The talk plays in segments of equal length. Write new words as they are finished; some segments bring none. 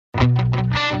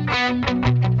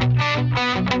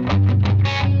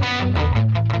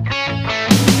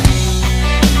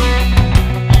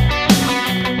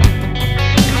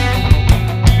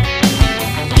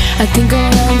think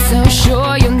I'm so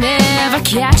sure you'll never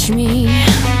catch me.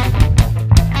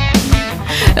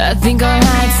 I think I'll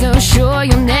hide so sure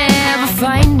you'll never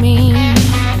find me.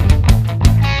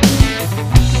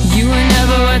 You were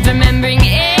never worth remembering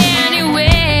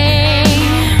anyway,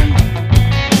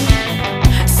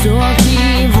 so I'll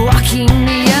keep walking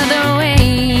the other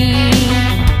way.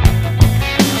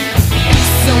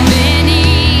 So many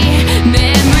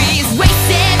memories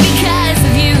wasted because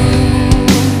of you.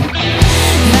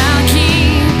 I'll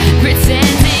keep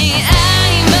pretending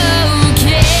I'm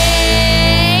okay.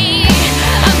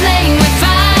 I'm playing with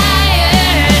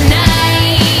fire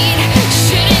tonight.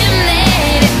 Shouldn't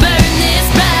let it burn this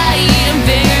bright. I'm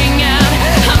figuring out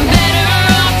I'm better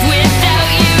off without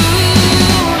you.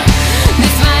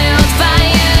 This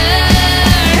wildfire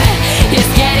is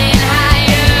getting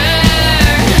higher.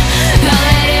 I'll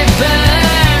let it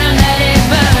burn, I'll let it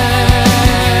burn.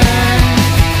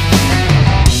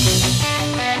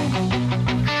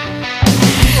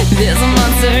 There's a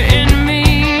monster in me,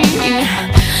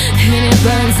 and it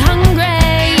burns hungry.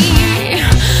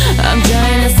 I'm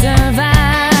trying to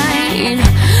survive.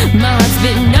 My heart's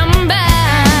been numb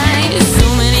by so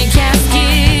many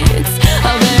caskets.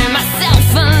 I'll bury myself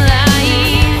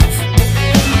alive.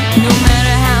 No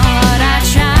matter how hard I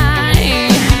try,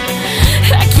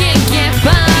 I can't get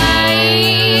by.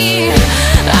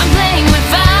 I'm playing with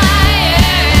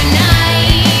fire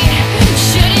tonight.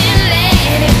 Shouldn't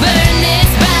let it burn this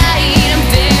bright. I'm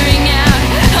figuring out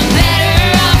I'm better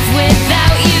off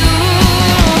without you.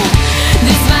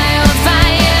 This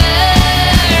wildfire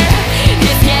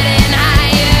is getting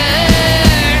higher.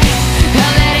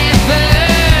 I'll let it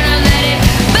burn, I'll let it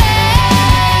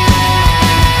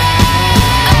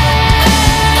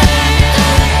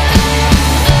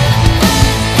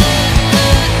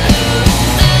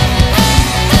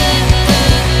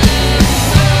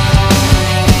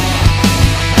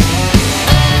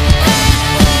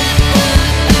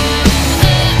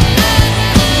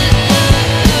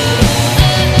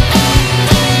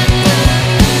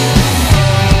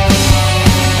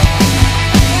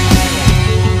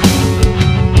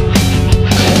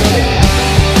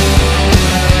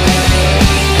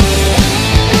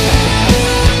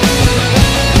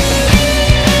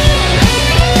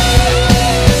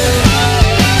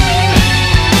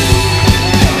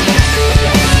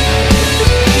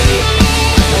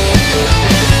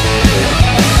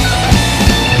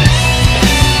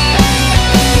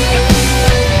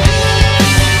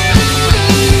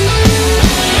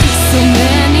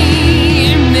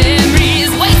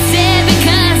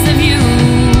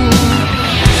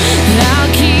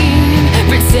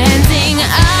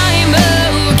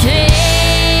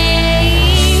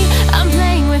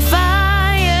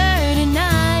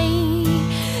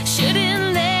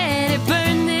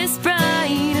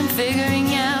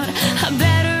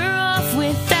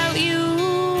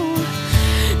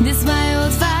This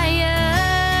wildfire,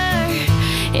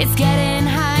 it's getting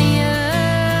hot.